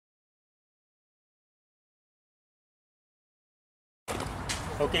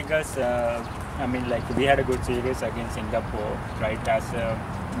Okay, guys. I mean, like we had a good series against Singapore, right? As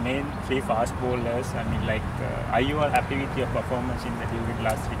main three fast bowlers. I mean, like, are you all happy with your performance in the during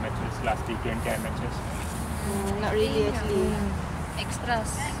last three matches, last T20 matches? Not really, actually.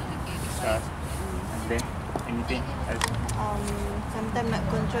 Extras. Stars. And then anything else? Sometimes not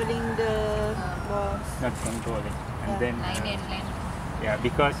controlling the balls. Not controlling. And then Line and length. yeah,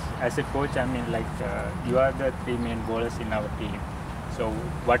 because as a coach, I mean, like you are the three main bowlers in our team. So,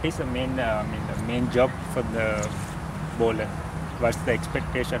 what is the main, the main job for the bowler? What's the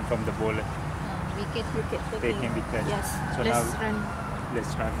expectation from the bowler? Wicket. Taking wickets. Yes. So Let's now, run.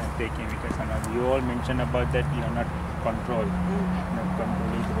 let's run and taking wickets. And now you all mentioned about that you are not control, not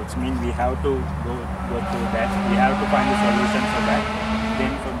controlling the which means we have to go through that. We have to find a solution for that.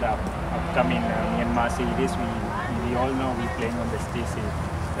 Then for the upcoming Myanmar series, we all know we playing on the STC,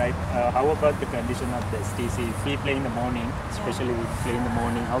 right? How about the condition of the STC? If we play in the morning, especially we play in the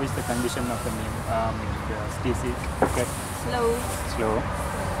morning, how is the condition of the STC? Okay. Slow.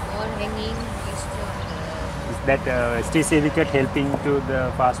 Ball hanging is Is that STC wicket helping to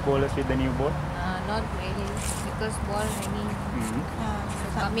the fast bowlers with the new ball? not really because ball hanging. So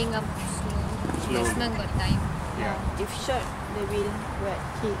coming up slow. Batsman got time. Yeah. If short, they will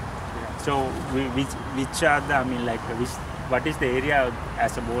hit. So which are the what is the area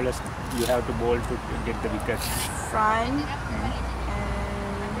as a bowler you have to bowl to get the wicket? Front and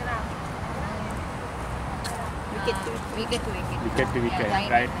wicket to wicket. Wicket to wicket, Yeah,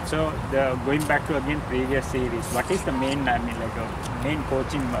 right? So going back to again previous series, what is the main main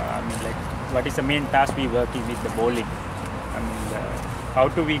coaching? What is the main task we working with the bowling? How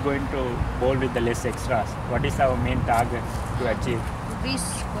do we going to bowl with the less extras? What is our main target to achieve? This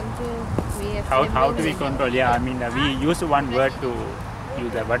control we have. How do we control? Yeah, we use one word to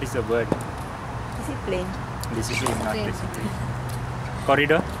use that. What is the word? Discipline. Discipline, not Discipline. discipline.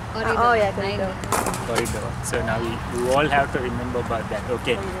 Corridor? Oh yeah, corridor. Corridor. So now we all have to remember about that.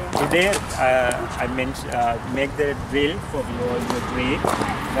 Okay. Today I mentioned make the drill for your drill,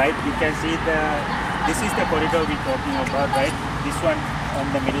 right? You can see this is the corridor we're talking about, right? This one on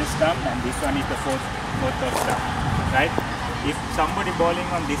the middle stump and this one is the fourth of stump, right? If somebody bowling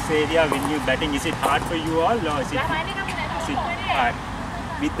on this area when you batting, is it hard for you all or is it hard?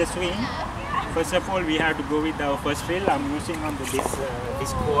 With the swing, first of all we have to go with our first drill. I'm using on this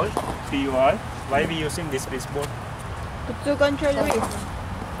ball to you all. Why we using this ball? To control wrist.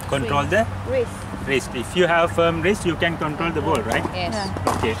 Control the wrist. If you have firm wrist, you can control the ball, right? Yes.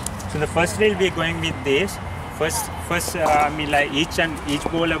 Yeah. Okay. So the first drill we are going with this. First, each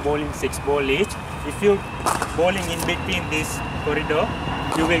bowler bowling 6 balls each. If you bowling in between this corridor,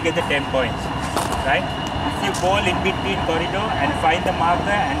 you will get the 10 points, right? If you bowl in between corridor and find the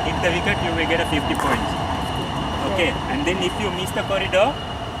marker and hit the wicket, you will get a 50 points. Okay. And then if you miss the corridor,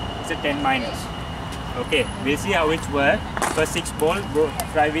 it's a 10 minus. Okay. We'll see how it works. First 6 balls, go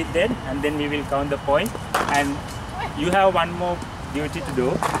try with them, and then we will count the points. And you have one more duty to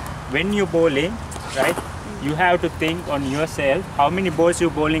do. When you bowling, right? You have to think on yourself how many balls you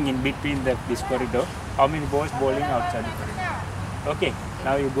bowling in between this corridor, how many balls bowling outside the corridor. Okay,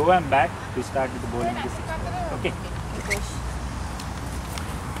 now you go and back to start with the bowling this 6 balls. Okay.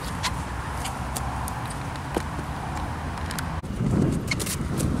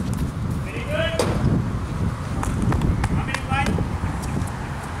 Very good. How many points?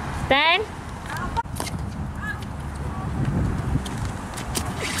 10.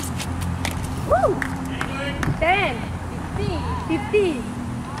 Woo! 10. 50.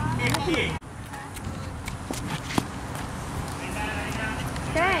 50.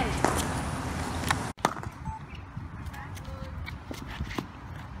 10.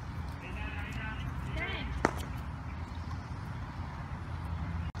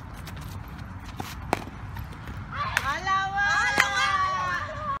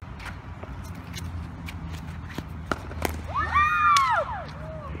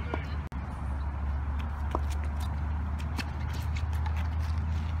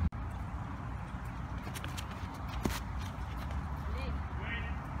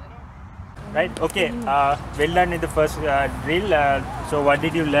 Right. Okay. Well done in the first drill. So, what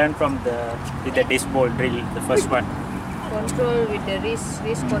did you learn from with the disc ball drill, the first one? Control with the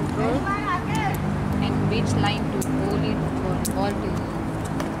wrist control and which line to bowl in for ball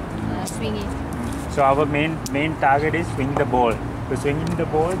to swing in. So, our main target is swing the ball. To swinging the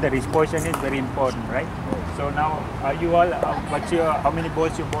ball, the wrist position is very important, right? So now, are you all? How many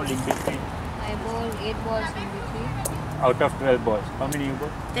balls you bowl in between? I bowl 8 balls in between. Out of 12 balls, how many you bowl?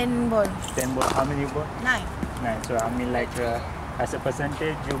 10 ball. 10 balls. How many you bowl? 9. 9. So as a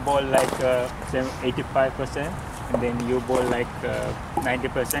percentage, you bowl like 85%, and then you bowl like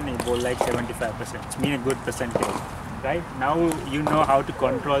 90%, you bowl like 75%. It's mean a good percentage, right? Now you know how to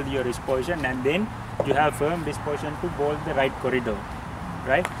control your wrist position, and then you have firm wrist position to bowl the right corridor,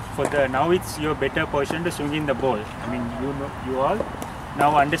 right? For the now it's your better position to swing in the ball. I mean, you know, you all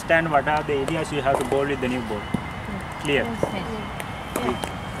now understand what are the areas you have to bowl with the new ball. Clear?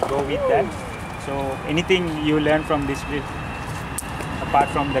 We go with that. So anything you learn from this drill apart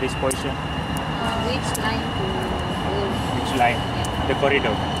from the wrist position? Which line to bowl? Which line? The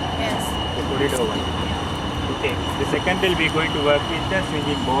corridor. Yes. The corridor one. Okay. The second drill we're going to work with the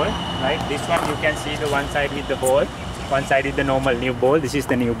swinging ball, right? This one you can see the one side with the ball, one side is the normal new ball. This is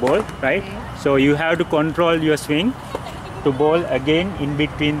the new ball, right? Okay. So you have to control your swing to bowl again in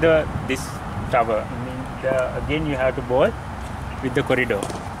between this tower. I mean, again you have to bowl with the corridor.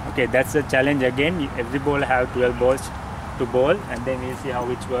 Okay, that's a challenge again. Every ball have 12 balls to bowl, and then we'll see how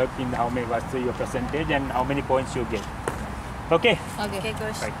it's work in how many, what's your percentage and how many points you get. Okay. Okay.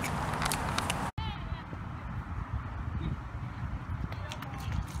 Coach. Right.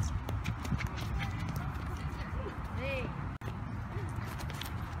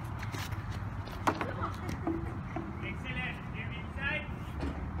 Excellent. Game inside.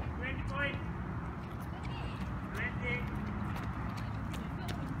 20 points. 20.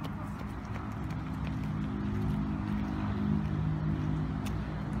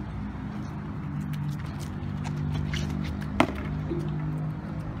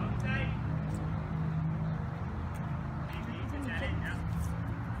 Outside. Maybe it's a challenge now.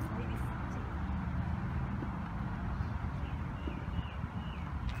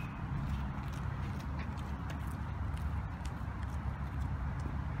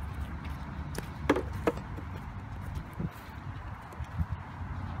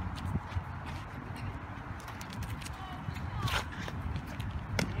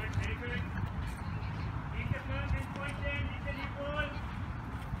 Good, very good. Hit the firm wrist position, hit the new ball.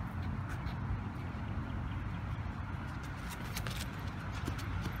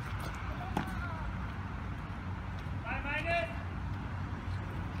 Five minus.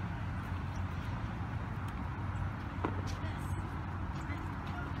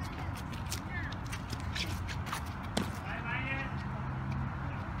 Five minus.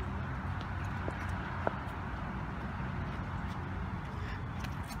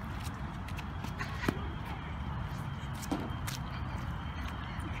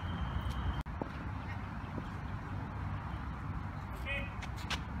 Okay.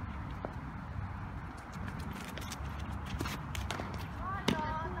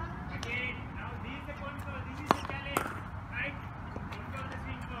 Again, now this is the control, this is the challenge, right? Control the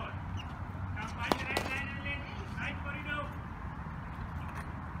swing ball. Now find the right line and length, right corridor.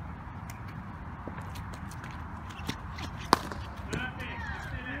 Perfect,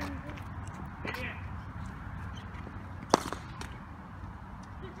 excellent. Brilliant.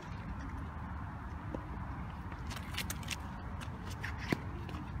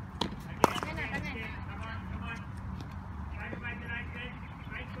 Again, come on. Try to find the right length,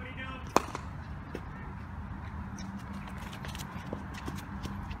 right corridor.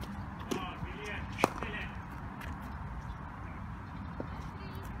 Oh, brilliant, excellent.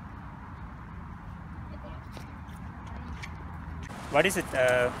 What is it?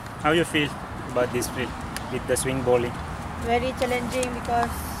 How you feel about this drill with the swing bowling? Very challenging because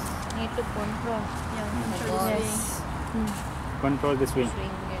Need to control control Yes. swing. Control the swing.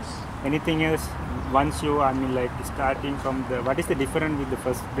 swing. Yes. Anything else? Once you, I mean, like starting from the, what is the difference with the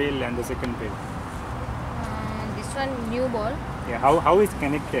first drill and the second drill? This one new ball. Yeah, how is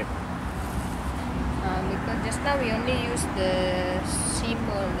connected? Because just now we only use the seam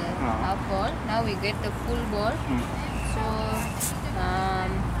ball, the half ball. Now we get the full ball. Mm. So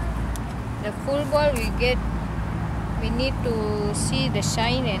the full ball we need to see the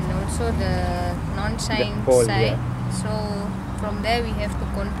shine and also the non-shine The ball, side. yeah. So from there we have to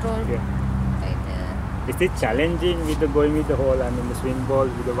control Yeah. by the Is it challenging with the going with the hole? I mean, the swing ball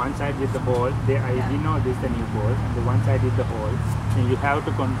with the one side with the ball. We know this is the new ball, and the one side with the hole. And you have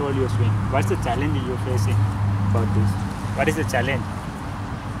to control your swing. What's the challenge you're facing about this? What is the challenge?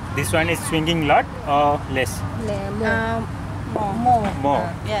 This one is swinging lot or less? More.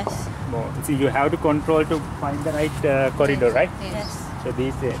 More. Yes. More. See, you have to control to find the right corridor, right? Yes. So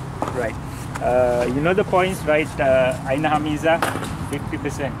these right. You know the points, right? Aina Hamiza,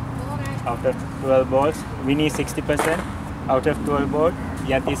 50% out of 12 balls. Winnie 60% out of 12 balls.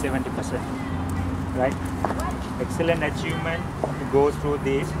 Yati 70%. Right? Excellent achievement to go through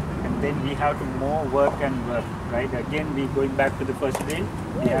this, and then we have to more work and work. Right? Again, we going back to the first drill.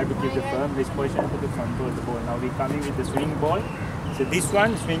 We have to keep the firm wrist position to the control the ball. Now we coming with the swing ball. So this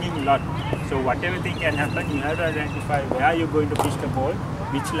one swinging a lot. So whatever thing can happen, you have to identify where you're going to pitch the ball,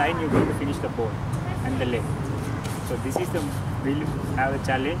 which line you're going to finish the ball, and the leg. So this is the really have a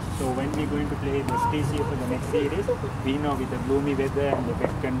challenge. So when we're going to play the STC for the next series, we know with the gloomy weather and the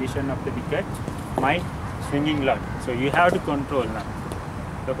wet condition of the wicket, might swinging a lot. So you have to control now.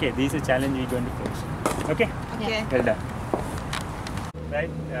 Okay, this is a challenge we're going to face. Okay? Okay. Well done.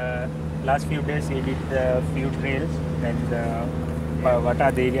 Right, last few days we did a few drills and what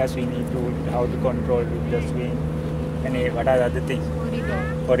are the areas we need to, how to control with the swing and what are the other things?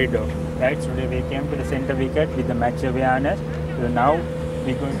 Corridor. Right, so we came to the center wicket with the match awareness. So now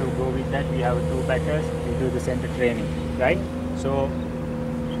we're going to go with that. We have 2 batters, we do the center training, right? So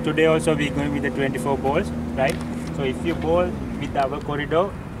today also we're going with the 24 balls, right? So if you bowl with our corridor,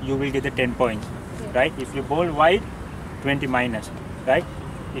 you will get the 10 points, right? If you bowl wide, 20 minus. Right?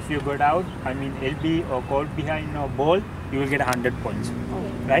 If you go down, I mean LB or caught behind or ball, you will get 100 points.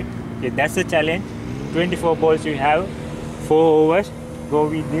 Right? Okay, that's the challenge. 24 balls you have, 4 overs. Go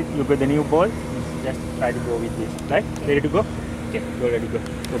with it. You got the new ball. Just try to go with this. Right? Ready to go? Okay, go ready to go.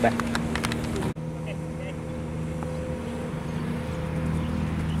 Go back. Okay.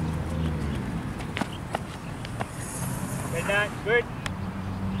 Well done. Good.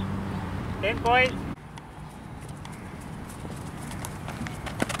 10 points.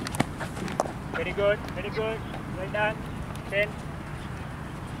 Very good, very good. Well done. 10.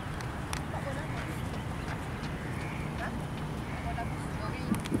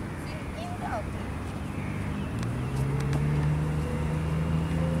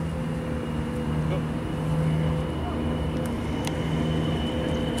 Go.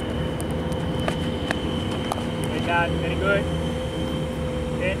 Well done, very good.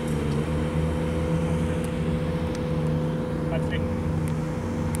 10. That's it.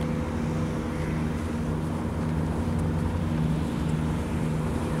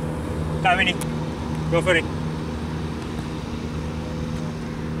 Kamini, go for it.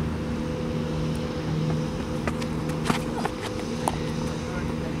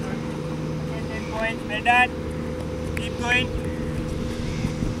 Good. 10 points, well done. Keep going.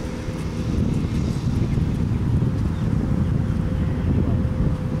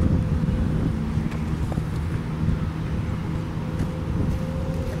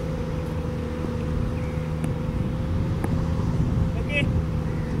 Okay.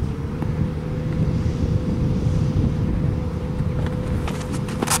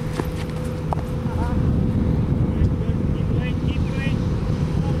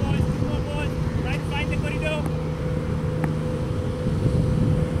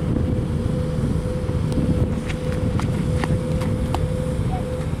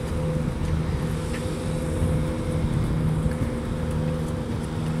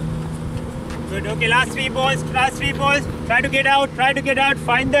 Good, okay, last 3 balls, try to get out,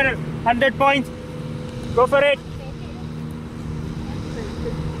 find the 100 points, go for it.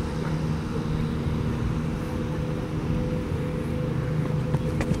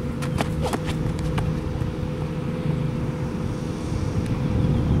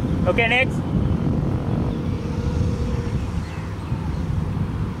 Okay, next.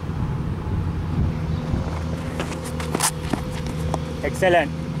 Excellent,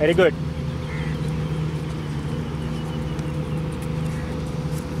 very good.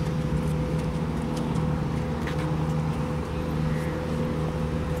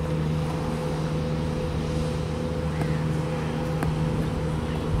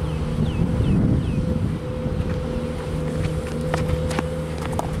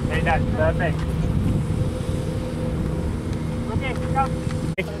 Done. Perfect. Okay, come.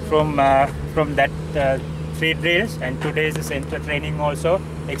 From that 3 drills and today's center training also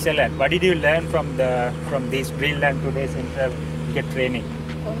excellent. What did you learn from this drill and today's center wicket training?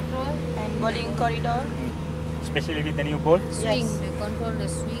 Control and bowling corridor. Especially with the new ball. Swing, Yes. they control the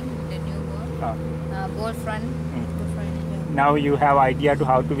swing with the new ball. Ball front. To front. Yeah. Now you have idea to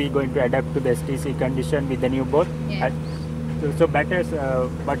how to be going to adapt to the STC condition with the new ball. Yeah. So batters,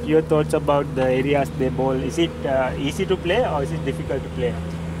 what your thoughts about the areas they bowl? Is it easy to play or is it difficult to play?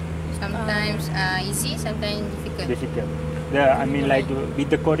 Sometimes easy, sometimes difficult. Difficult. I mean, like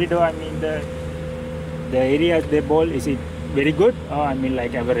with the corridor, I mean the areas they bowl, is it very good or I mean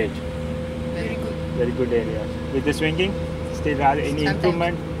like average? Very good. Very good areas. With the swinging, still are any Sometimes.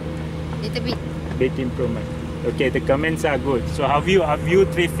 improvement? Little bit. Bit improvement. Okay, the comments are good. So how you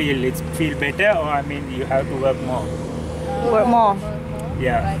 3 feel? It's feel better or I mean you have to work more? Work more.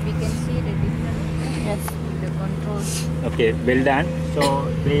 Yeah. But we can see the difference Yes. in the control. Okay, well done. So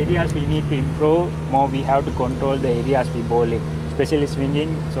the areas we need to improve more, we have to control the areas we bowl in, especially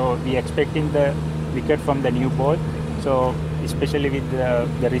swinging. So we expecting the wicket from the new ball. So especially with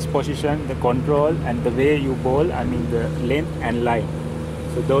the wrist position, the control, and the way you bowl. I mean the length and line.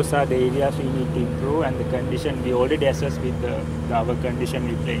 So those are the areas we need to improve, and the condition we already assessed with our condition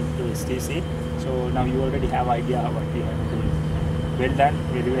we playing to STC. So now you already have idea what we have to do. Well done,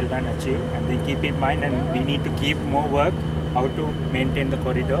 very well done, achieved. And then keep in mind, and we need to keep more work how to maintain the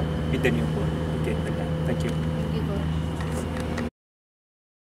corridor with the new ball. Okay, well done. Thank you.